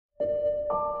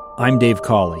I'm Dave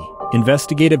Cawley,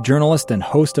 investigative journalist and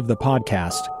host of the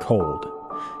podcast Cold.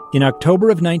 In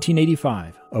October of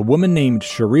 1985, a woman named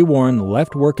Cherie Warren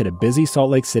left work at a busy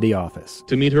Salt Lake City office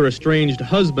to meet her estranged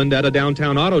husband at a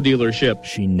downtown auto dealership.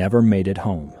 She never made it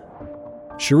home.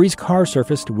 Cherie's car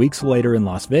surfaced weeks later in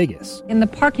Las Vegas. In the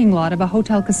parking lot of a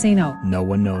hotel casino. No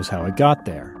one knows how it got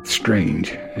there. Strange.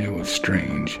 It was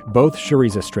strange. Both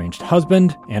Cherie's estranged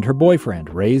husband and her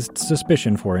boyfriend raised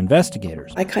suspicion for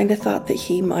investigators. I kind of thought that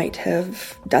he might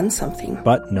have done something.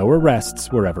 But no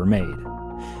arrests were ever made.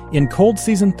 In Cold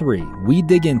Season 3, we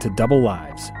dig into double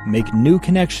lives, make new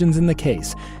connections in the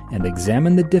case, and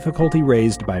examine the difficulty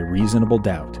raised by reasonable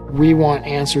doubt. We want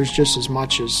answers just as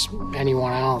much as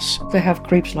anyone else. They have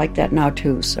creeps like that now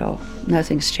too, so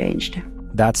nothing's changed.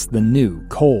 That's the new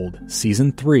Cold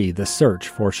Season 3, The Search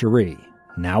for Cherie,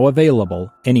 now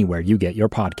available anywhere you get your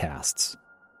podcasts.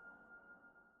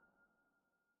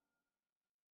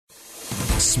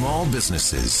 Small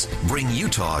businesses bring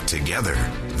Utah together.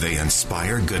 They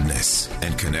inspire goodness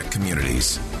and connect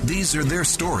communities. These are their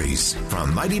stories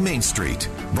from Mighty Main Street,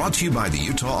 brought to you by the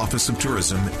Utah Office of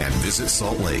Tourism and Visit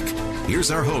Salt Lake. Here's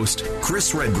our host,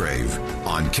 Chris Redgrave,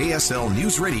 on KSL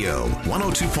News Radio,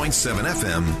 102.7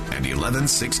 FM and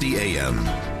 1160 AM.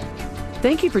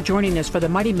 Thank you for joining us for the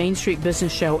Mighty Main Street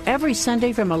Business Show every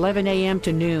Sunday from 11 a.m.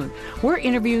 to noon. We're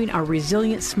interviewing our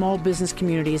resilient small business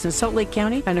communities in Salt Lake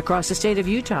County and across the state of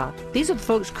Utah. These are the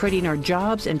folks creating our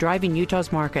jobs and driving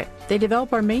Utah's market. They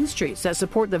develop our main streets that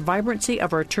support the vibrancy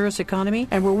of our tourist economy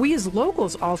and where we as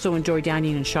locals also enjoy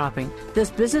dining and shopping.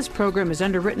 This business program is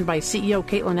underwritten by CEO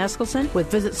Caitlin Eskelson with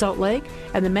Visit Salt Lake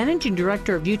and the Managing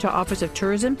Director of Utah Office of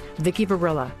Tourism, Vicki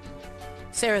Varela.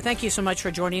 Sarah, thank you so much for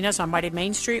joining us on Mighty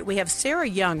Main Street. We have Sarah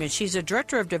Young, and she's the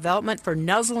Director of Development for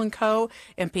Nuzzle & Co.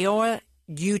 in Peoria,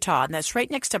 Utah, and that's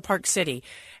right next to Park City.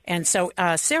 And so,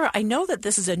 Sarah, I know that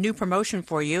this is a new promotion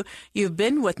for you. You've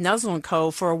been with Nuzzle &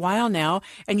 Co. for a while now,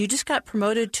 and you just got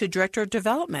promoted to Director of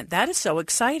Development. That is so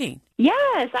exciting.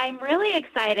 Yes, I'm really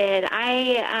excited.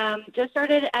 I just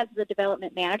started as the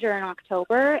Development Manager in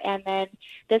October, and then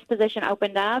this position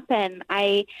opened up, and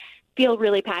I feel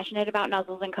really passionate about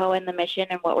Nuzzles & Co. and the mission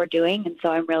and what we're doing, and so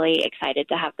I'm really excited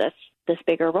to have this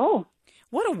bigger role.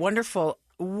 What a wonderful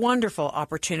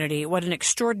opportunity. What an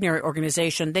extraordinary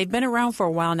organization. They've been around for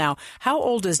a while now. How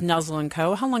old is Nuzzle &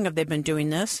 Co.? How long have they been doing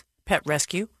this, pet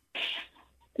rescue?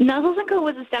 Nuzzles & Co.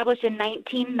 was established in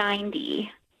 1990.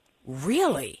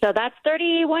 Really? So that's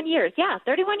 31 years. Yeah,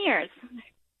 31 years.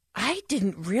 I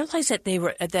didn't realize that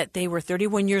they were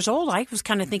 31 years old. I was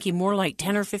kind of thinking more like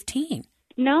 10 or 15.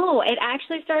 No, it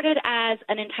actually started as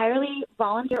an entirely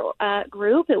volunteer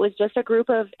group. It was just a group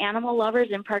of animal lovers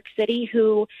in Park City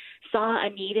who saw a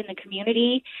need in the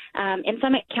community. In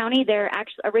Summit County, there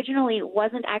originally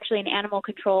wasn't actually an animal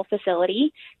control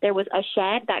facility. There was a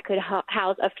shed that could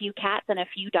house a few cats and a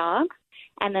few dogs.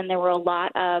 And then there were a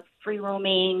lot of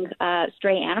free-roaming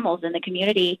stray animals in the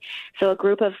community. So a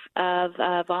group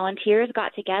of volunteers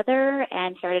got together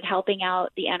and started helping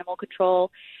out the animal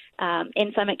control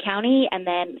in Summit County, and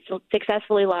then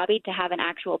successfully lobbied to have an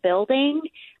actual building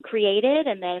created,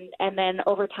 and then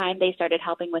over time they started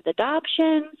helping with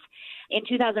adoptions. In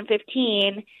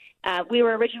 2015, we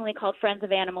were originally called Friends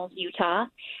of Animals Utah,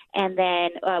 and then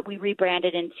we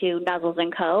rebranded into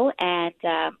Nuzzles & Co., and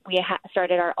we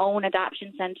started our own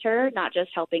adoption center, not just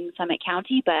helping Summit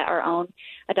County, but our own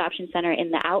adoption center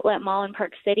in the Outlet Mall in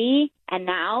Park City. And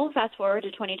now, fast forward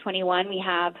to 2021, we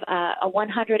have a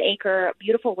 100-acre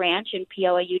beautiful ranch in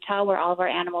Peoria, Utah, where all of our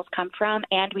animals come from,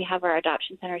 and we have our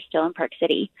adoption center still in Park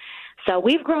City. So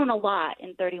we've grown a lot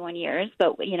in 31 years,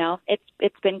 but,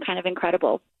 it's been kind of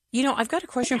incredible. I've got a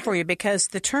question for you because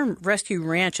the term Rescue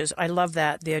Ranches, I love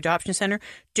that, the adoption center.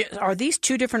 Are these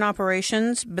two different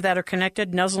operations that are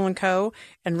connected, Nuzzle & Co.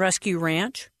 and Rescue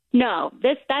Ranch? No,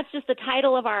 that's just the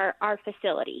title of our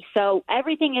facility. So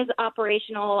everything is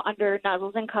operational under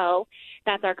Nuzzles & Co.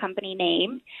 That's our company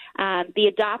name. The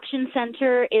adoption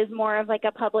center is more of like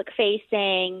a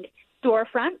public-facing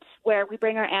storefront where we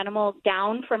bring our animals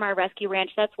down from our rescue ranch.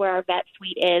 That's where our vet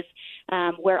suite is,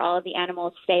 where all of the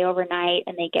animals stay overnight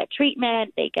and they get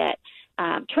treatment, they get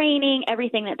training,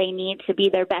 everything that they need to be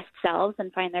their best selves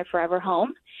and find their forever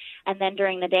home. And then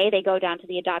during the day, they go down to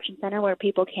the adoption center where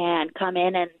people can come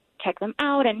in and check them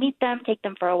out and meet them, take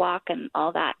them for a walk and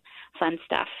all that fun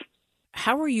stuff.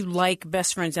 How are you like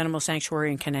Best Friends Animal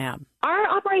Sanctuary in Kanab? Our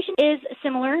operation is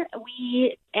similar.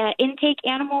 We intake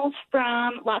animals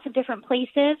from lots of different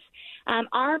places.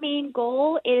 Our main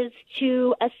goal is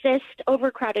to assist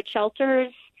overcrowded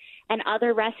shelters and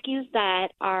other rescues that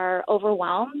are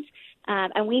overwhelmed.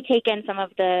 And we take in some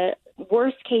of the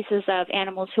worst cases of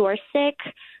animals who are sick,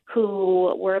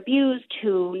 who were abused,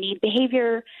 who need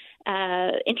behavior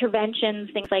interventions,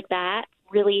 things like that,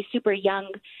 really super young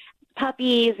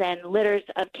puppies and litters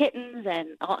of kittens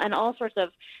and all sorts of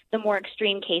the more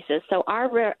extreme cases. So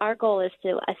our goal is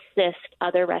to assist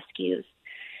other rescues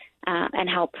and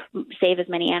help save as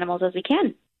many animals as we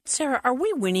can. Sarah, are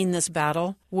we winning this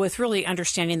battle with really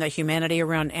understanding the humanity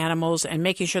around animals and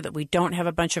making sure that we don't have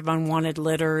a bunch of unwanted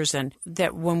litters, and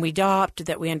that when we adopt,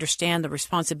 that we understand the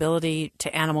responsibility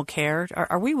to animal care?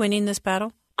 Are we winning this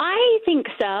battle? I think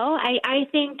so. I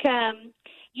think,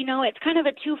 it's kind of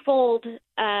a twofold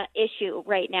issue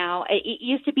right now. It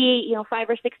used to be, 5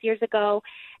 or 6 years ago,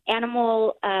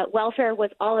 animal welfare was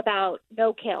all about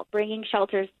no-kill, bringing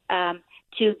shelters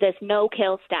to this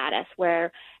no-kill status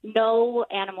where no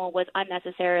animal was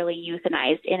unnecessarily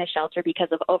euthanized in a shelter because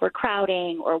of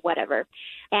overcrowding or whatever.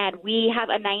 And we have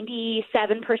a 97%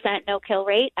 no-kill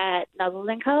rate at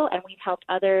Nuzzles & Co., and we've helped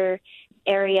other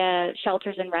area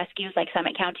shelters and rescues, like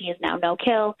Summit County is now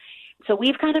no-kill. So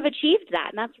we've kind of achieved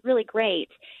that, and that's really great.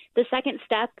 The second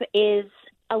step is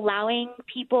allowing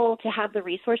people to have the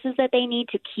resources that they need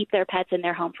to keep their pets in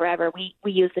their home forever. We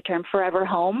use the term forever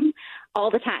home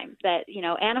all the time, that,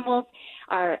 animals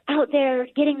are out there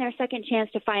getting their second chance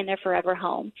to find their forever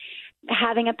home.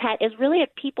 Having a pet is really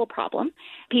a people problem.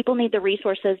 People need the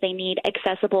resources. They need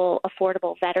accessible,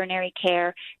 affordable veterinary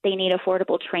care. They need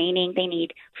affordable training. They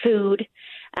need food.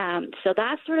 So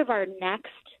that's sort of our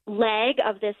next leg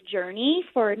of this journey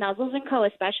for Nuzzles & Co.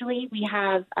 especially. We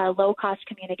have a low-cost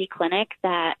community clinic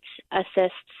that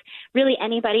assists really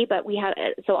anybody, but we have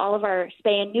so all of our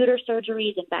spay and neuter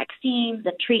surgeries and vaccines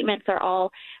and treatments are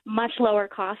all much lower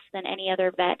cost than any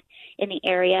other vet in the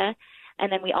area.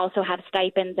 And then we also have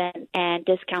stipends and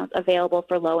discounts available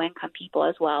for low-income people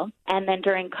as well. And then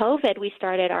during COVID, we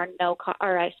started our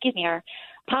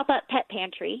pop-up pet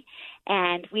pantry,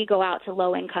 and we go out to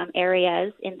low-income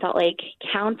areas in Salt Lake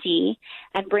County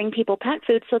and bring people pet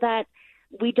food so that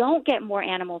we don't get more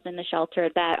animals in the shelter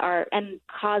and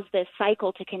cause this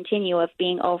cycle to continue of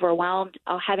being overwhelmed,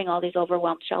 having all these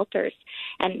overwhelmed shelters.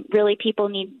 And really, people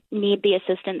need the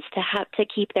assistance to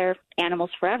keep their animals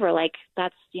forever. Like,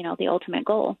 that's, the ultimate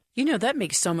goal. That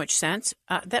makes so much sense.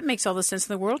 That makes all the sense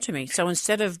in the world to me. So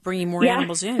instead of bringing more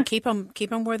animals in, keep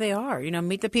them where they are.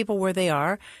 Meet the people where they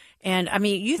are. And I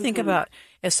mean, you think about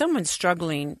if someone's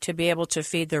struggling to be able to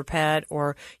feed their pet,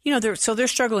 or they're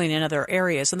struggling in other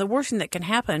areas, and the worst thing that can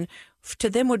happen to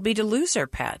them would be to lose their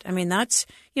pet. I mean, that's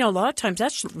a lot of times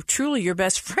that's truly your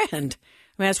best friend.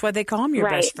 I mean, that's why they call him your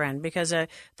best friend, because of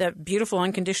that beautiful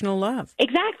unconditional love.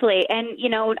 Exactly. And,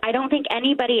 I don't think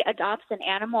anybody adopts an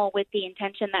animal with the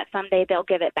intention that someday they'll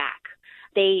give it back.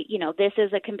 They, this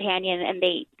is a companion, and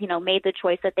they, made the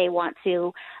choice that they want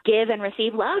to give and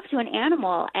receive love to an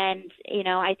animal. And,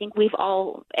 I think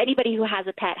anybody who has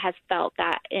a pet has felt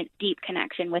that deep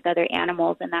connection with other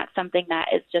animals. And that's something that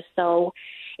is just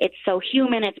it's so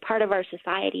human. It's part of our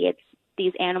society.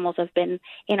 These animals have been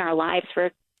in our lives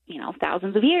for,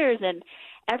 thousands of years, and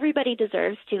everybody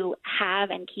deserves to have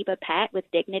and keep a pet with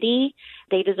dignity.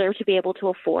 They deserve to be able to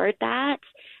afford that.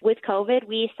 With COVID,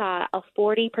 we saw a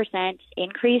 40%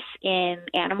 increase in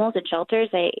animals in shelters.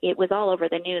 It was all over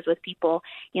the news with people,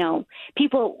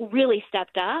 people really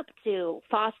stepped up to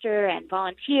foster and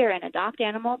volunteer and adopt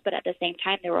animals, but at the same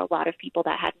time, there were a lot of people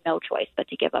that had no choice but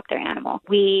to give up their animal.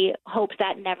 We hope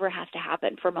that never has to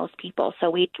happen for most people.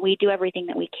 So we do everything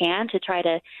that we can to try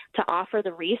to offer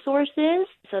the resources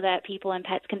so that people and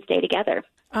pets can stay together.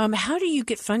 How do you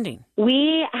get funding?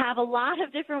 We have a lot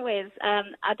of different ways.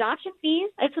 Adoption fees.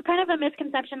 It's kind of a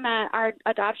misconception that our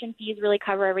adoption fees really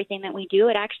cover everything that we do.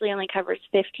 It actually only covers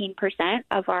 15%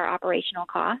 of our operational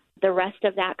costs. The rest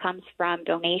of that comes from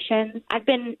donations. I've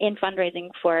been in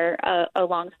fundraising for a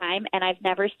long time, and I've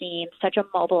never seen such a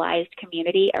mobilized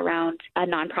community around a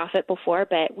nonprofit before,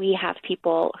 but we have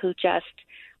people who just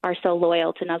are so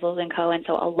loyal to Nuzzles & Co. And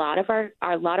so a lot of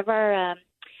our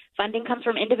funding comes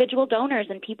from individual donors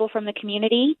and people from the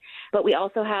community, but we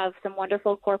also have some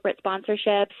wonderful corporate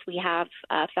sponsorships. We have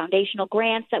foundational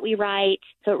grants that we write,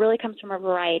 so it really comes from a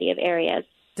variety of areas.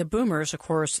 The boomers, of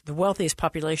course, the wealthiest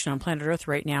population on planet Earth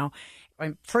right now.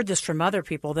 I've heard this from other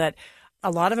people that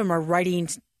a lot of them are writing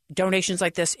donations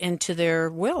like this into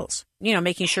their wills.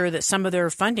 making sure that some of their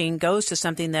funding goes to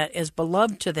something that is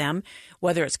beloved to them,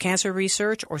 whether it's cancer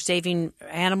research or saving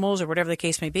animals or whatever the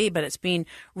case may be, but it's being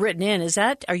written in.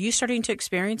 Are you starting to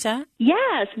experience that?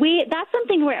 Yes, that's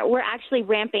something we're actually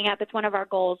ramping up. It's one of our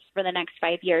goals for the next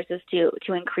 5 years is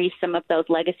to increase some of those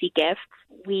legacy gifts.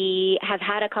 We have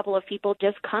had a couple of people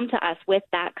just come to us with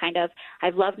that kind of,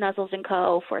 I've loved Nuzzles &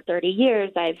 Co. for 30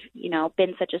 years. I've,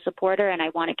 been such a supporter and I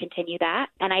want to continue that.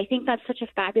 And I think that's such a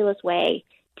fabulous way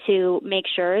to make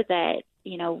sure that,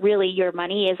 really your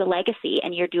money is a legacy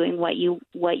and you're doing what you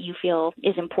feel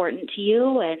is important to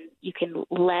you, and you can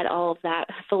let all of that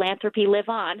philanthropy live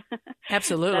on.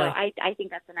 Absolutely. So I think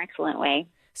that's an excellent way.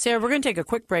 Sarah, we're going to take a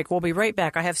quick break. We'll be right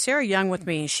back. I have Sarah Young with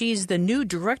me. She's the new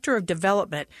Director of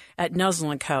Development at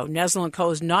Nuzzle & Co. Nuzzle & Co.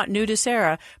 is not new to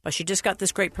Sarah, but she just got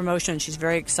this great promotion. She's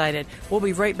very excited. We'll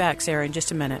be right back, Sarah, in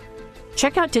just a minute.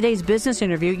 Check out today's business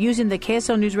interview using the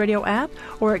KSL News Radio app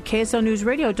or at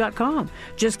kslnewsradio.com.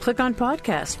 Just click on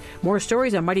podcast. More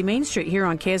stories on Mighty Main Street here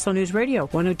on KSL News Radio,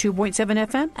 102.7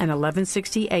 FM and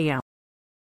 1160 AM.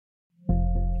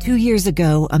 2 years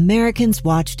ago, Americans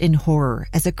watched in horror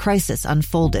as a crisis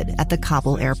unfolded at the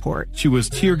Kabul airport. She was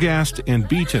tear-gassed and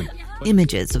beaten.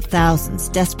 Images of thousands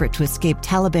desperate to escape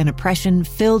Taliban oppression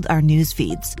filled our news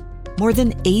feeds. More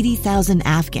than 80,000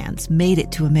 Afghans made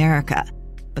it to America.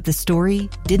 But the story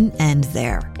didn't end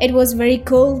there. It was very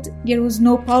cold. There was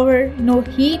no power, no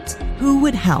heat. Who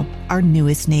would help our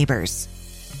newest neighbors?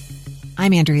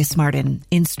 I'm Andrea Smartin.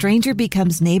 In Stranger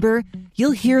Becomes Neighbor,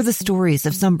 you'll hear the stories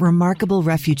of some remarkable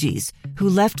refugees who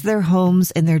left their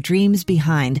homes and their dreams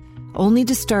behind, only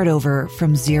to start over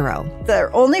from zero.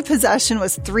 Their only possession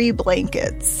was 3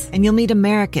 blankets. And you'll meet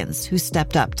Americans who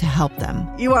stepped up to help them.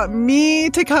 You want me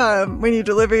to come when you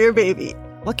deliver your baby.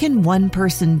 What can one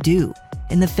person do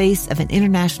in the face of an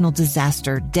international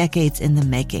disaster decades in the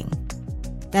making?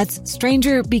 That's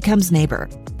Stranger Becomes Neighbor.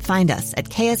 Find us at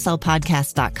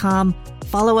kslpodcast.com.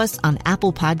 Follow us on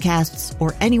Apple Podcasts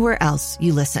or anywhere else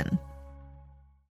you listen.